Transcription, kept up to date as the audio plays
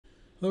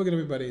Hello again,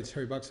 everybody. It's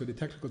Harry Boxer, the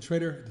Technical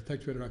Trader at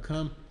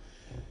TechTrader.com.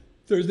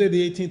 Thursday,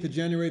 the 18th of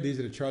January. These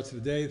are the charts of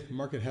the day. The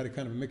market had a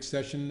kind of a mixed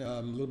session,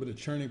 a little bit of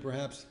churning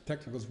perhaps.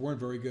 Technicals weren't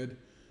very good.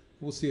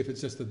 We'll see if it's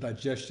just a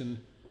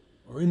digestion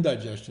or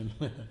indigestion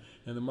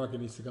and the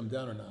market needs to come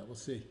down or not. We'll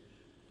see.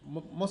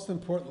 Most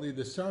importantly,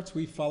 the charts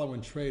we follow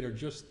and trade are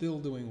just still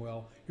doing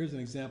well. Here's an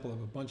example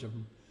of a bunch of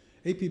them.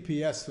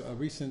 APPS, a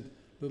recent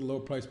little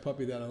low price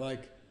puppy that I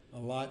like a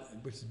lot,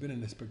 which has been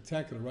in a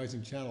spectacular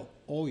rising channel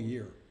all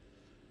year.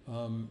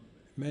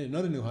 Made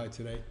another new high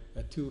today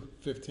at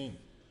 215,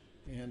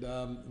 and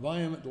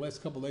volume the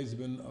last couple of days has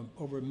been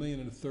over 1.1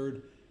 million.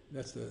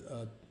 That's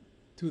the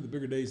two of the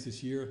bigger days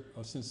this year,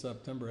 or since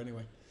September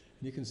anyway.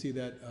 And you can see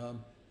that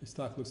the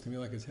stock looks to me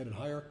like it's headed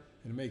higher,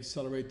 and it may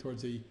accelerate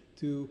towards the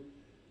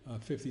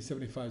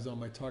 250.75 zone,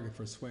 my target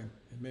for a swing,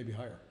 and maybe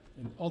higher.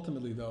 And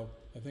ultimately, though,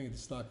 I think the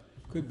stock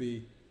could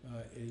be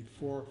a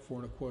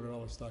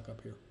 $4.25 stock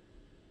up here.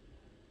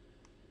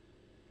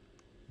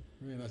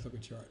 Really nice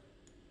looking chart.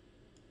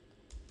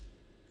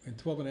 And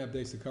 12.5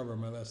 days to cover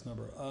my last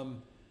number.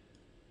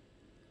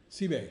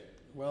 CBay,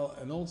 well,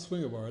 an old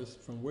swing of ours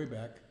from way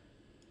back.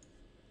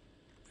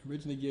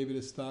 Originally gave you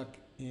the stock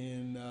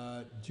in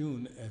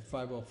June at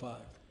 505.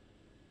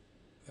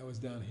 That was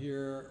down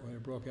here when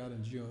it broke out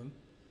in June,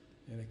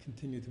 and it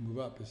continued to move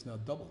up. It's now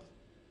doubled,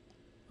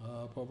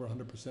 up over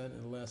 100%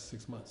 in the last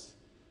 6 months.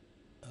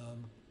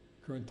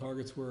 Current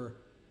targets were,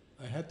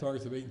 I had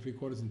targets of 8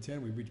 3/4 and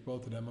 10. We've reached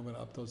both of them. I'm going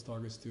to up those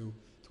targets to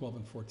 12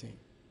 and 14.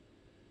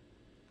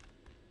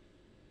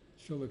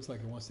 Sure looks like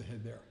it wants to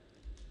head there.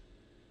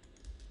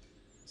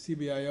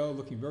 CBIO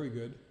looking very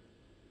good.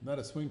 Not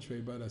a swing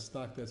trade, but a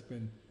stock that's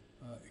been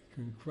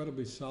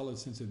incredibly solid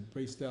since it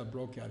braced out,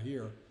 broke out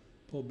here,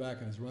 pulled back,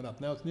 and has run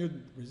up. Now it's near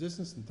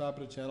resistance and top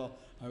of the channel.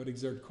 I would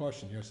exert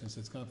caution here since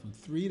it's gone from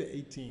 3 to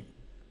 18.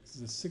 This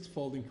is a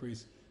 6-fold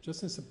increase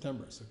just in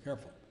September, so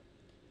careful.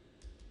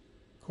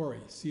 CORI,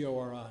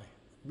 C-O-R-I.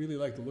 Really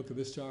like the look of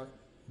this chart.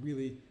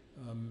 Really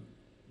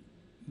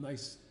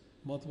nice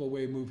multiple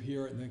wave move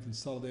here and then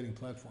consolidating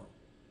platform.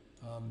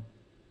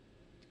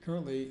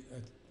 Currently,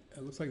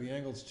 it looks like the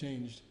angle's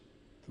changed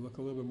to look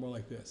a little bit more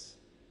like this.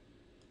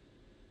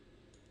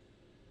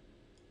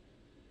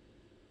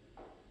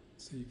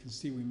 So you can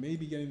see we may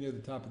be getting near the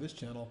top of this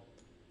channel,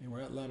 and we're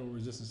at lateral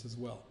resistance as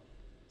well.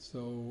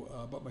 So,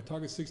 but my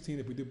target's 16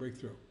 if we do break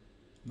through.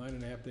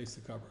 9.5 days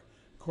to cover.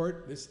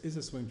 CORT, this is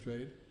a swing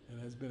trade, and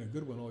has been a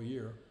good one all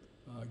year.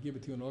 Give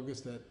it to you in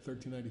August at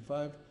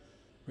 13.95.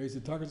 Raised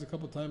the targets a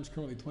couple times,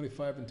 currently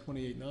 25 and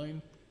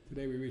 28.9.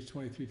 Today we reached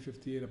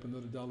 23.58, up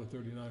another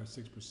 $1.39 or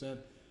 6%.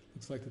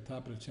 Looks like the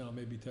top of the channel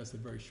may be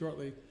tested very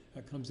shortly.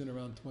 That comes in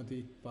around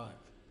 25.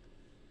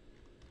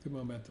 Good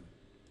momentum.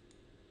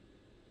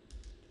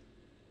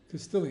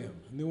 Castilium,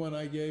 a new one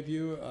I gave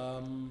you.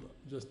 Well,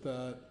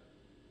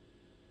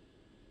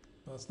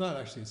 it's not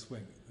actually a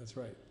swing, that's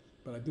right.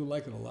 But I do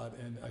like it a lot,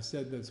 and I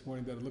said this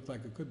morning that it looked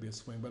like it could be a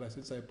swing, but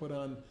since I put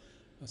on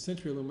a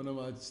Century Aluminum,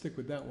 I'd stick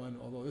with that one,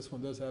 although this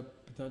one does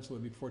have potential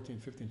to be 14,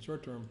 15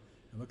 short term.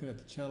 And looking at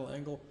the channel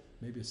angle,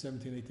 maybe a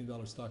 $17,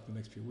 $18 stock the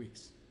next few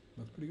weeks.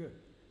 Looks pretty good.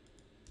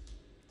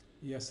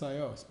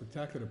 ESIO,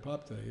 spectacular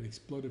pop today. It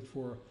exploded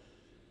for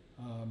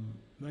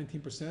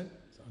 19%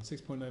 on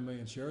 6.9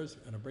 million shares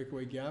and a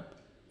breakaway gap,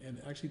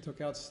 and actually took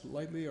out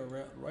slightly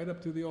around, right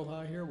up to the old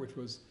high here, which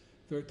was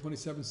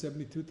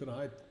 27.72 to the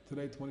high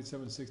today,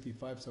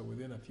 27.65, so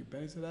within a few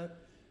pennies of that,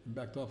 and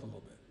backed off a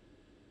little bit.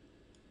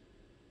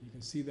 You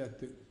can see that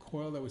the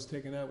coil that was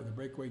taken out with a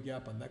breakaway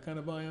gap on that kind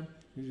of volume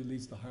usually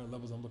leads to higher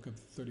levels. I'm looking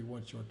for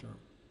 31 short term.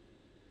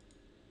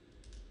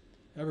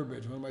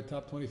 Everbridge, one of my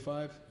top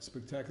 25,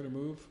 spectacular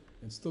move,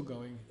 and still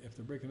going. If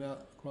they're breaking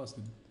out across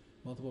the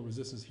multiple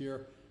resistance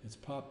here, it's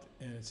popped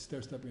and it's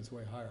stair-stepping its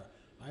way higher.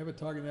 I have a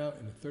target now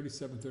in the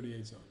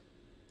 37.38 zone.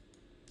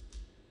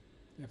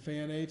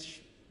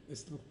 FANH,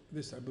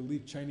 this I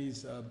believe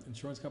Chinese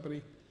insurance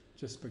company,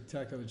 just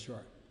spectacular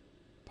chart.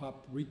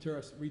 Pop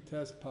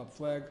retest, pop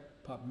flag,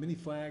 pop mini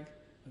flag,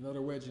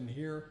 another wedge in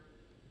here,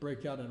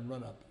 breakout and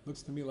run up.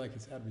 Looks to me like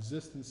it's at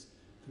resistance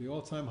to the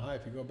all-time high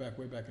if you go back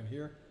way back in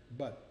here,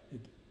 but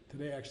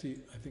today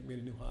actually I think made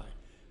a new high.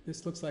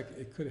 This looks like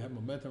it could have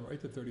momentum right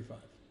to 35.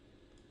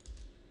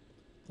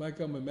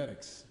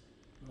 GlycoMimetics.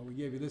 We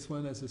gave you this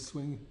one as a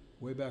swing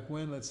way back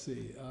when. Let's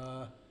see.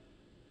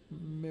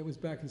 It was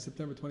back in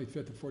September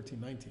 25th of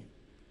 14.19.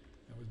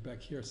 That was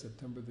back here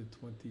September the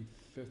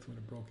 25th when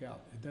it broke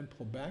out. It then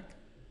pulled back,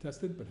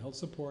 tested, but held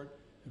support.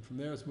 And from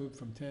there, it's moved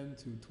from 10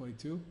 to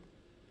 22.5,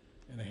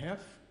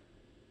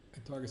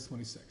 and target's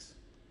 26.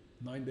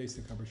 9 days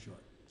to cover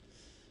short.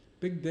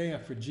 Big day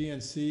after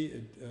GNC.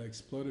 It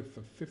exploded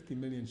for 50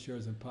 million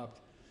shares and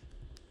popped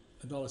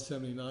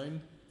 $1.79.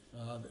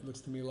 It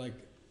looks to me like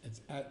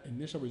it's at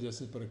initial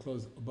resistance, but it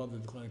closed above the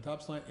declining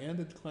tops line and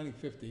the declining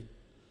 50.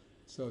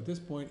 So at this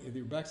point,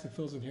 either backs and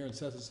fills in here and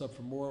sets us up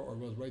for more, or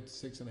goes right to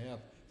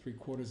 6.5,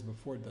 3/4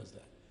 before it does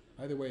that.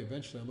 Either way,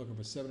 eventually, I'm looking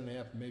for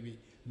 7.5, maybe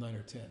 9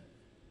 or 10.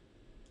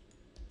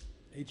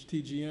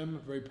 HTGM,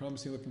 very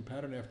promising looking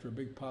pattern after a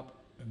big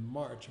pop in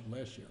March of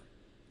last year.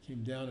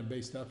 Came down and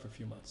based out for a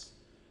few months.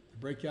 the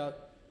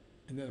breakout,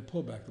 and then a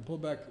pullback. The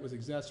pullback was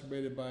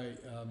exacerbated by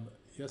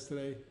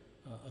yesterday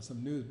on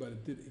some news, but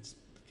it's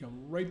come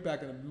right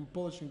back on a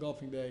bullish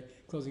engulfing day,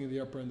 closing at the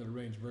upper end of the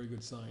range. Very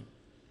good sign.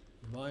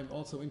 The volume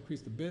also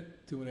increased a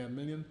bit, 2.5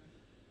 million.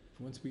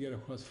 Once we get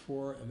across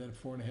 4 and then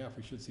 4.5,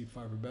 we should see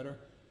 5 or better.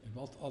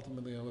 And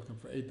ultimately, I'm looking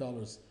for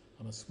 $8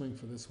 on a swing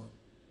for this one.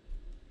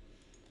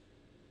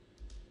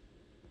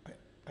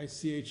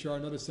 ICHR,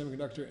 another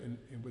semiconductor, and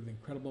with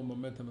incredible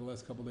momentum in the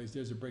last couple of days.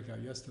 There's a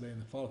breakout yesterday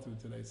and the follow through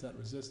today. It's at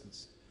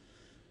resistance.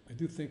 I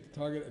do think the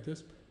target at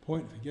this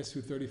point, if it gets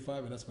through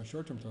 35, and that's my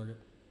short-term target,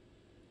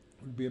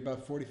 would be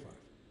about 45.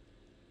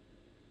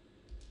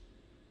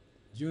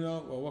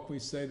 Juno, well, what can we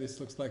say? This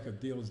looks like a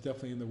deal is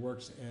definitely in the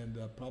works and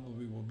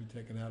probably will be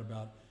taken out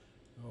about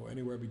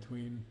anywhere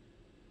between,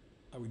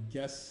 I would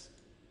guess,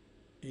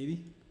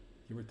 80,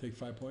 give or take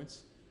 5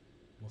 points.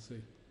 We'll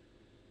see.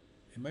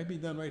 It might be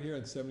done right here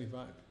at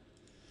 75.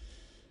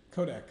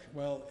 Kodak,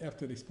 well,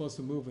 after the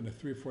explosive move in a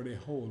 3 or 4 day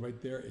hold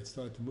right there, it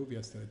started to move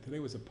yesterday. Today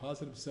was a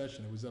positive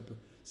session. It was up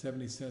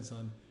 70 cents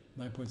on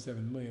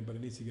 9.7 million, but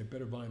it needs to get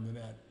better volume than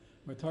that.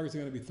 My targets are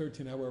going to be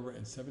 13, however,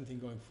 and 17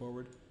 going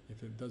forward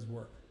if it does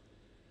work.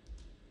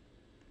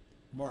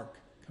 Mark,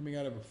 coming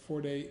out of a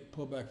 4-day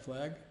pullback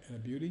flag and a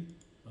beauty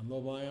on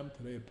low volume.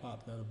 Today it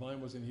popped. Now the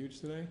volume wasn't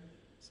huge today,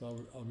 so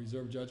I'll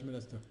reserve judgment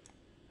as to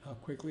how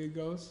quickly it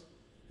goes.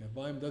 If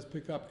volume does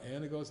pick up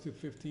and it goes to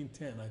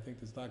 15.10, I think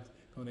the stock's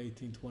going to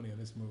 18.20 on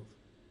this move.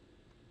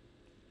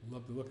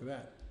 Love the look of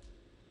that.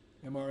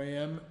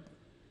 MRAM,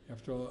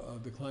 after a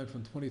decline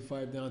from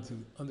 25 down to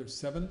under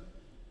 7,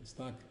 the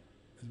stock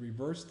has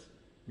reversed.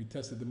 We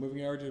tested the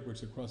moving averages,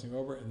 which are crossing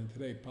over, and then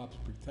today it pops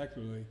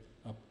spectacularly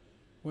up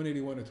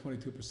 181 or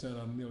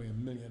 22% on nearly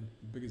 $1 million,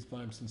 the biggest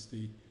volume since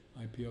the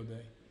IPO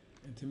day.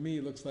 And to me,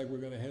 it looks like we're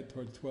going to head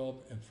towards 12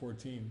 and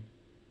 14.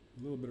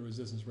 A little bit of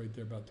resistance right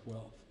there, about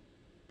 12.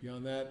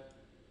 Beyond that,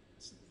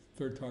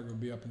 third target will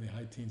be up in the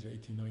high teens or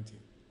 18, 19.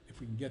 If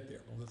we can get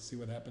there. Well, let's see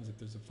what happens if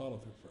there's a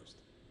follow-through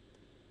first.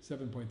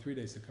 7.3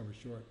 days to cover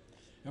short.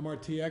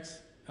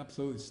 MRTX,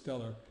 absolutely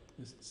stellar.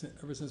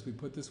 Ever since we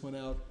put this one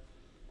out,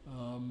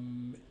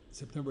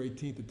 September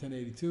 18th at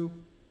 1082,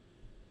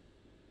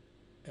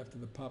 after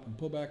the pop and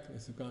pullback,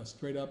 it's gone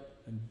straight up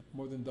and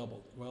more than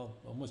doubled. Well,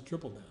 almost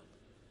tripled now.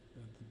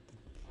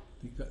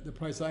 The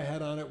price I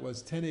had on it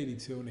was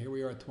 1082, and here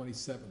we are at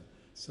 27.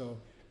 So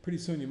pretty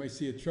soon you might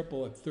see a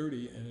triple at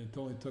 30, and it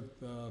only took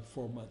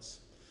 4 months.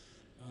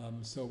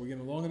 So we're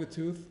getting long in the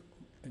tooth,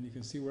 and you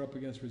can see we're up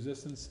against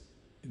resistance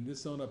in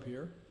this zone up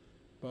here,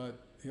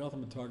 but the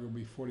ultimate target will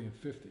be 40 and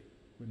 50.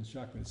 Wouldn't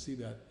shock me to see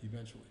that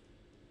eventually.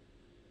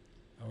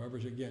 However,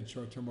 again,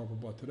 short-term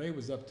overbought. Today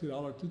was up $2,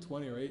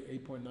 $2.20 or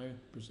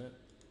 8.9%.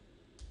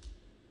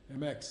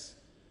 MX.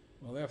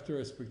 Well, after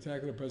a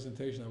spectacular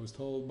presentation, I was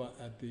told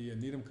at the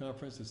Needham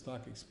conference, the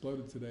stock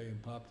exploded today and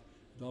popped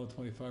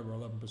 $1.25 or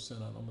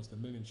 11% on almost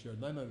 1 million shares,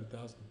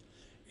 900,000.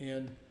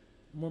 And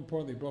more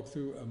importantly, broke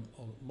through a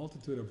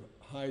multitude of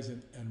highs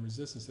and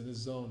resistance in this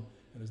zone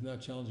and is now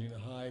challenging the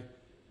high,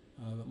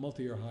 the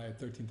multi-year high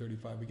at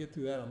 1335. We get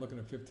through that, I'm looking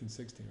at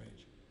 1560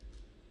 range.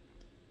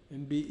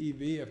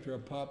 NBEV, after a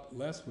pop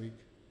last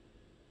week,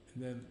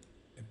 and then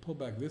it pulled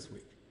back this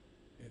week.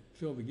 It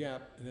filled the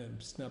gap and then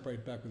snapped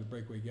right back with a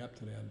breakaway gap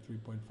today on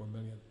 3.4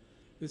 million.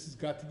 This has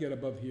got to get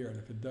above here, and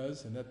if it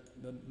does, and that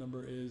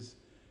number is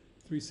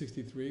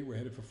 363, we're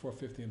headed for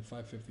 450 and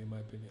 550 in my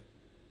opinion.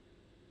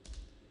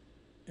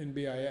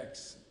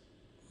 NBIX,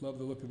 love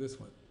the look of this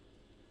one.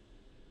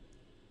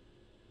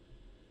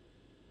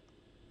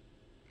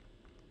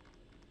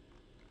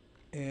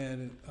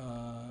 And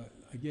I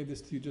gave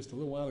this to you just a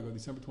little while ago,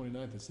 December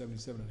 29th at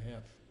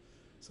 77.5.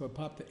 So it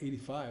popped to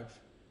 85,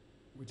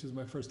 which is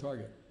my first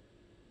target.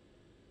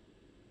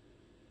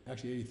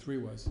 Actually 83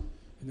 was,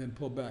 and then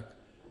pulled back.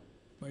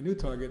 My new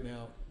target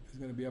now is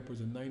going to be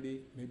upwards of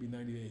 90, maybe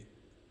 98.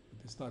 But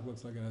the stock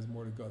looks like it has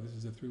more to go. This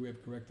is a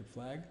 3-wave corrected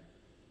flag,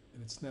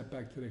 and it snapped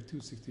back today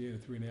 268 or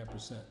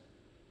 3.5%.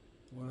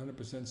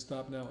 100%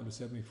 stop now under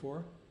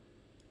 74.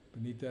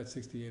 Beneath that,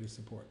 68 is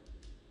support.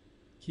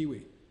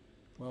 Kiwi.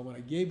 Well, when I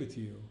gave it to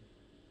you,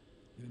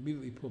 it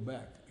immediately pulled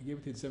back. I gave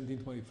it to you at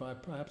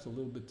 17.25, perhaps a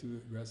little bit too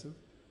aggressive.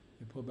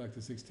 It pulled back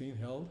to 16,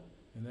 held,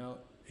 and now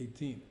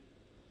 18.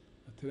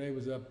 Today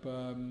was up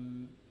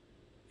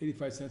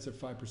 85 cents at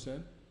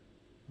 5%.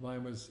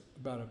 Volume was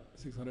about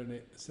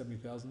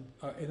 870,000.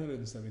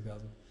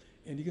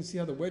 And you can see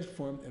how the wedge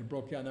formed and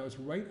broke out. Now it's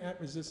right at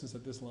resistance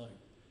at this line.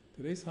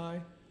 Today's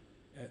high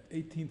at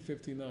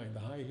 1859. The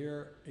high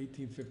here,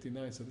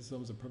 1859. So this is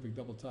almost a perfect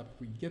double top.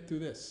 If we get through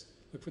this,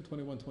 look for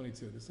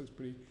 2122. This looks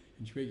pretty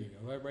intriguing.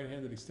 A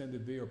right-handed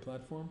extended V or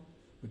platform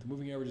with the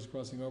moving averages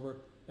crossing over.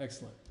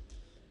 Excellent.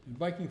 And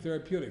Viking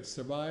Therapeutics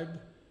survived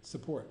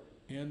support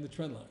and the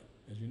trend line.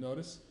 As you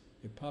notice,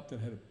 it popped and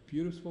had a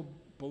beautiful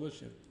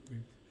bullish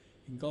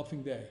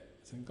engulfing day.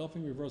 It's an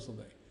engulfing reversal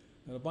day.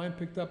 Now the volume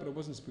picked up, but it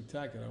wasn't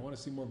spectacular. I want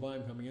to see more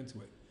volume coming into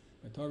it.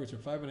 My targets are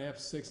 5.5,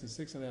 6, and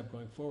 6.5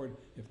 going forward,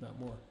 if not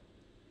more.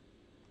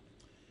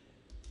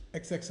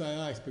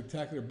 XXII,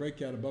 spectacular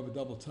breakout above a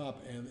double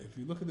top, and if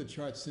you look at the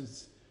chart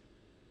since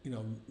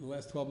the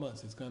last 12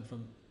 months, it's gone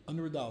from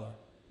under $1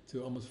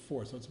 to almost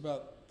 4. So it's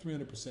about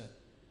 300%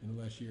 in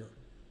the last year.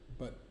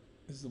 But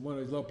this is one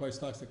of these low price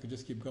stocks that could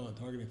just keep going,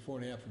 targeting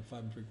 4.5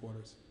 and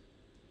 5.75.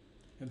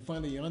 And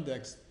finally,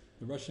 Yandex,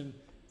 the Russian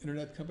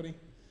internet company,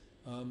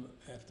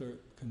 after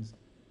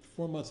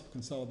 4 months of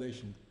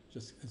consolidation,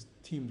 just has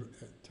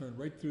turned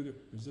right through the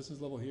resistance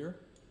level here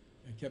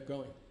and kept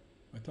going.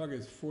 My target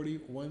is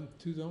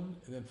 41.2 zone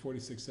and then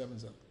 46.7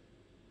 zone.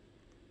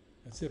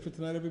 That's it for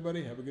tonight,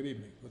 everybody. Have a good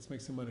evening. Let's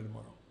make some money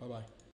tomorrow. Bye-bye.